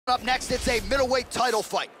Up next, it's a middleweight title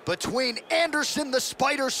fight between Anderson the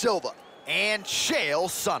Spider Silva and Chael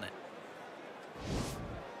Sonnen.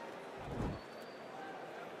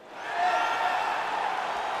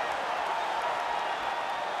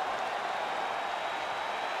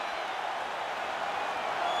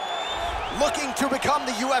 Looking to become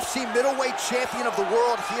the UFC middleweight champion of the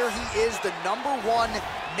world, here he is, the #1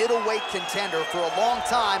 middleweight contender. For a long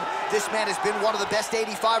time, this man has been one of the best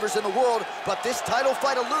 85ers in the world, but this title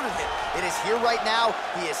fight eluded him. It is here right now.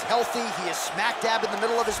 He is healthy. He is smack dab in the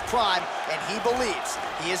middle of his prime, and he believes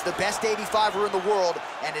he is the best 85er in the world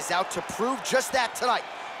and is out to prove just that tonight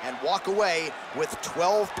and walk away with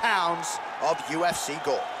 12 pounds of UFC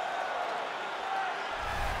gold.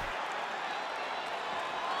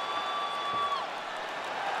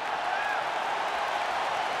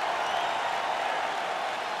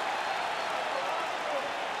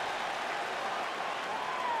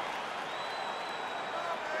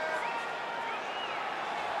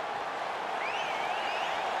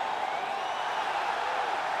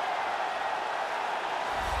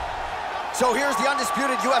 So here's the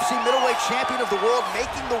undisputed UFC middleweight champion of the world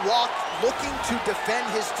making the walk, looking to defend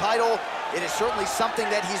his title. It is certainly something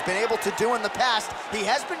that he's been able to do in the past. He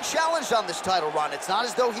has been challenged on this title run. It's not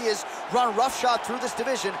as though he has run roughshod through this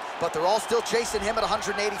division, but they're all still chasing him at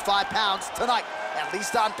 185 pounds tonight. At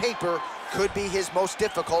least on paper, could be his most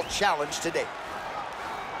difficult challenge to date.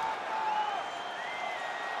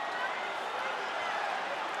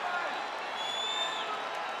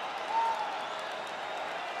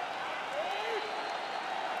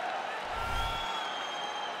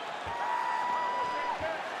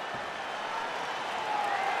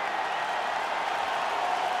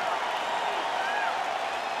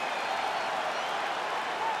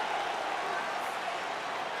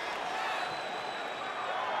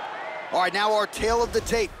 All right, now our tale of the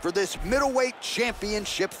tape for this middleweight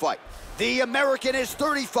championship fight. The American is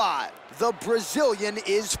 35. The Brazilian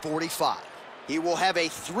is 45. He will have a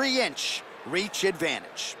 3-inch reach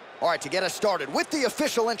advantage. All right, to get us started with the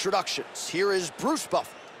official introductions, here is Bruce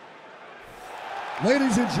Buffer.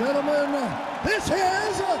 Ladies and gentlemen, this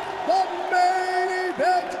is the main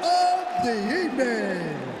event of the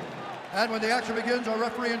evening. And when the action begins, our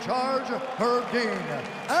referee in charge, Herb Dean.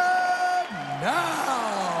 And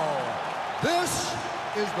now, this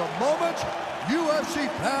is the moment UFC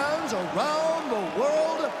fans around the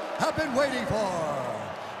world have been waiting for.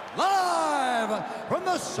 Live from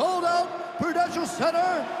the sold-out Prudential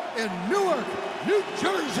Center in Newark, New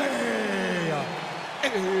Jersey.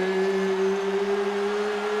 It's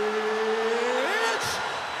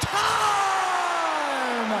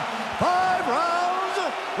time! 5 rounds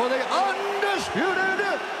for the undisputed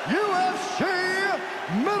UFC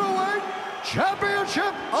middleweight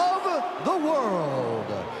championship of the world.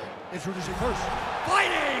 Introducing first,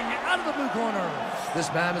 fighting out of the blue corner. This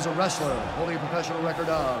man is a wrestler holding a professional record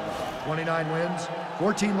of 29 wins,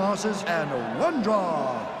 14 losses, and 1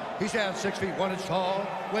 draw. He stands 6 feet 1 inch tall,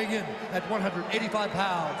 weighing in at 185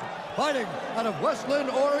 pounds. Fighting out of Westland,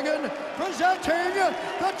 Oregon, presenting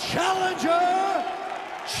the challenger,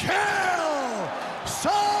 Chael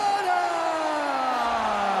Sonnen.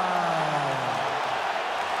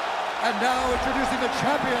 And now introducing the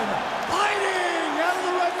champion, fighting out of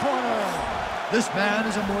the red corner. This man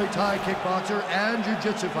is a Muay Thai kickboxer and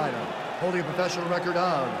jiu-jitsu fighter, holding a professional record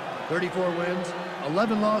of 34 wins,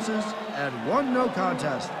 11 losses, and 1 no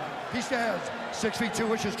contest. He stands 6 feet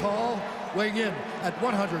 2 inches tall, weighing in at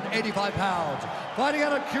 185 pounds. Fighting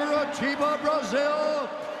out of Curitiba, Brazil,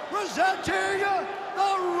 presenting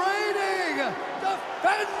the reigning,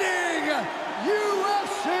 defending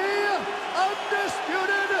UFC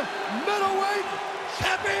undisputed middleweight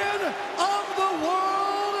champion of the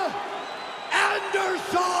world,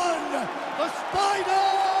 Anderson the Spider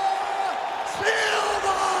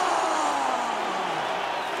Silva!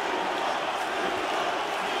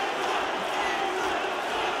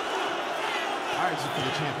 All right, this is for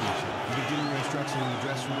the championship. You can give me your instructions in the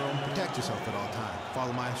dressing room. Protect yourself at all times.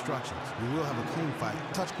 Follow my instructions. We will have a clean fight.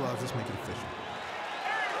 Touch gloves, let's make it official.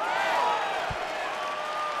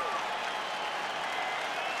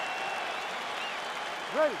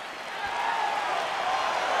 Ready.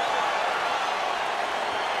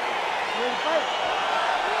 Ready to fight.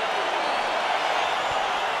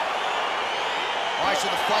 All right, so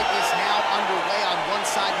the fight is now underway. On one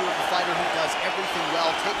side, you have a fighter who does everything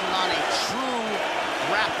well, taking on a true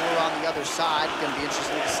grappler on the other side. Going to be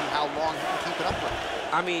interesting to see how long he can keep it up with.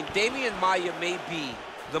 I mean, Damian Maia may be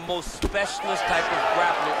the most specialist type of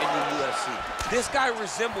grappler in the UFC. This guy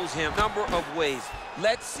resembles him a number of ways.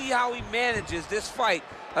 Let's see how he manages this fight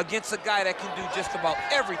against a guy that can do just about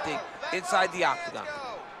everything inside the octagon.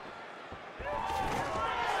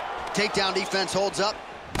 Takedown defense holds up.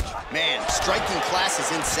 Man, striking class is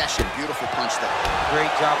in session. Beautiful punch there.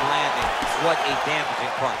 Great job landing. What a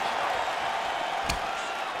damaging punch.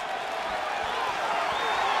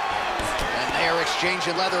 And they're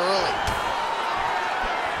exchanging leather early.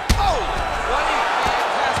 Oh! What a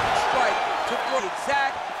fantastic strike to throw the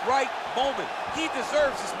exact right moment. He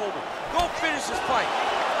deserves this moment. Go finish this fight.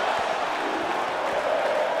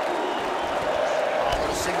 A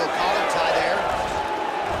little single collar tie there.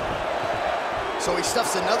 So he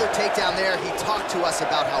stuffs another takedown there. He talked to us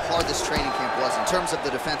about how hard this training camp was in terms of the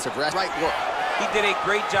defensive rest. Right work. He did a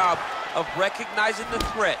great job of recognizing the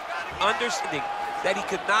threat, understanding that he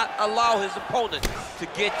could not allow his opponent to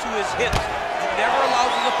get to his hips. He never allows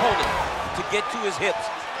his opponent to get to his hips.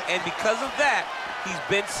 And because of that, he's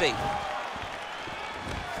been safe.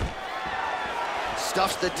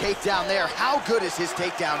 Stuffs the takedown there. How good is his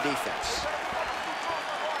takedown defense?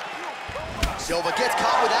 Silva gets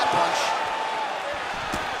caught with that punch.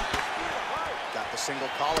 Got the single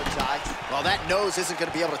collar tie. Well, that nose isn't going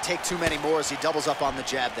to be able to take too many more as he doubles up on the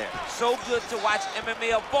jab there. So good to watch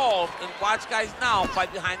MMA evolve and watch guys now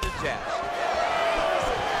fight behind the jab.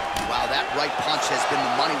 Wow, that right punch has been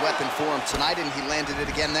the money weapon for him tonight, and he landed it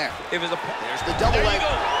again there. It was There's the double leg.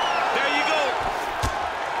 There you go.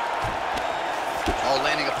 Oh,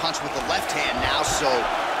 landing a punch with the left hand now, so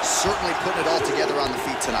certainly putting it all together on the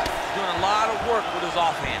feet tonight. Doing a lot of work with his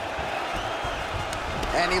offhand.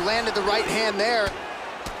 And he landed the right hand there.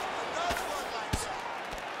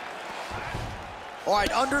 All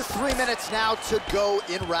right, under 3 minutes now to go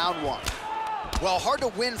in round one. Well, hard to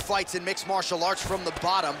win fights in mixed martial arts from the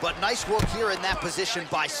bottom, but nice work here in that position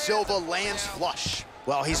by Silva. Lands flush.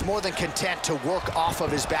 Well, he's more than content to work off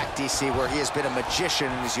of his back, DC, where he has been a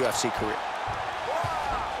magician in his UFC career.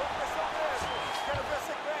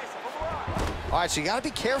 All right, so you got to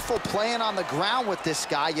be careful playing on the ground with this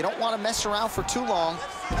guy. You don't want to mess around for too long.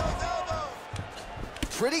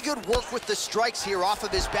 Pretty good work with the strikes here off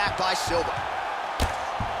of his back by Silva.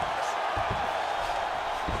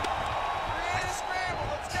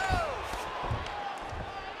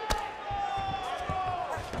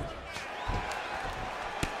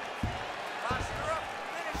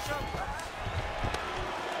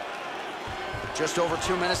 Just over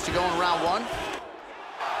 2 minutes to go in round one.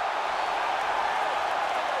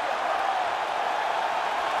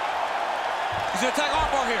 He's gonna attack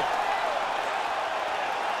armbar here.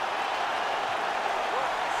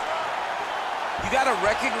 You gotta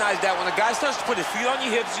recognize that when a guy starts to put his feet on your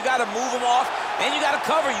hips, you gotta move him off, and you gotta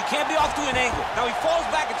cover. You can't be off to an angle. Now he falls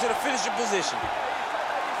back into the finishing position.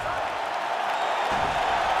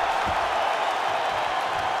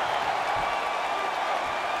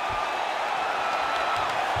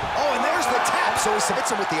 So he submits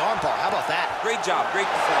him with the armbar. How about that? Great job, great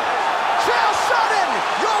performance. Chael Sonnen,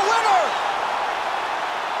 your winner!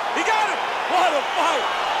 He got it! What a fight!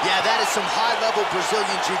 Yeah, that is some high-level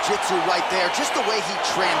Brazilian jiu-jitsu right there. Just the way he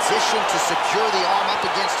transitioned to secure the arm up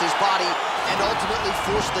against his body and ultimately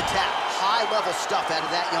force the tap. High-level stuff out of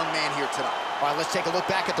that young man here tonight. All right, let's take a look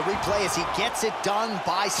back at the replay as he gets it done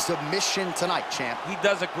by submission tonight, champ. He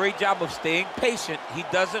does a great job of staying patient. He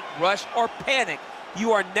doesn't rush or panic.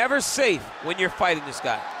 You are never safe when you're fighting this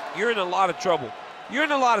guy. You're in a lot of trouble. You're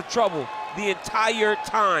in a lot of trouble the entire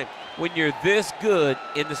time when you're this good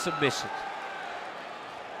in the submissions.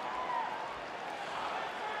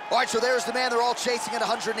 All right, so there's the man they're all chasing at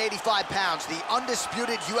 185 pounds, the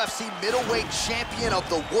undisputed UFC middleweight champion of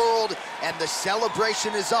the world, and the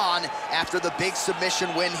celebration is on after the big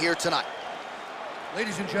submission win here tonight.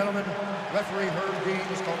 Ladies and gentlemen, referee Herb Dean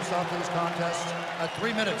is going to stop this contest at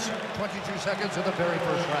 3 minutes, 22 seconds of the very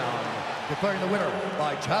first round, declaring the winner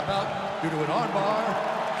by tap out due to an armbar,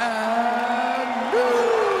 and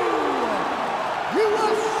new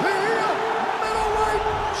UFC middleweight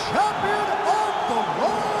champion of the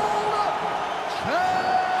world,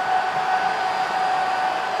 Chael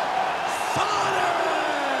Sonnen!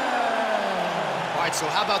 All right, so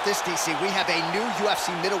how about this, DC? We have a new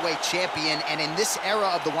UFC middleweight champion, and in this era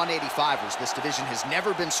of the 185ers, this division has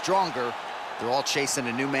never been stronger. They're all chasing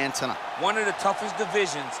a new man tonight. One of the toughest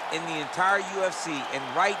divisions in the entire UFC, and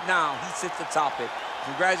right now he sits atop it.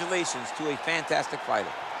 Congratulations to a fantastic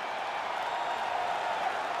fighter.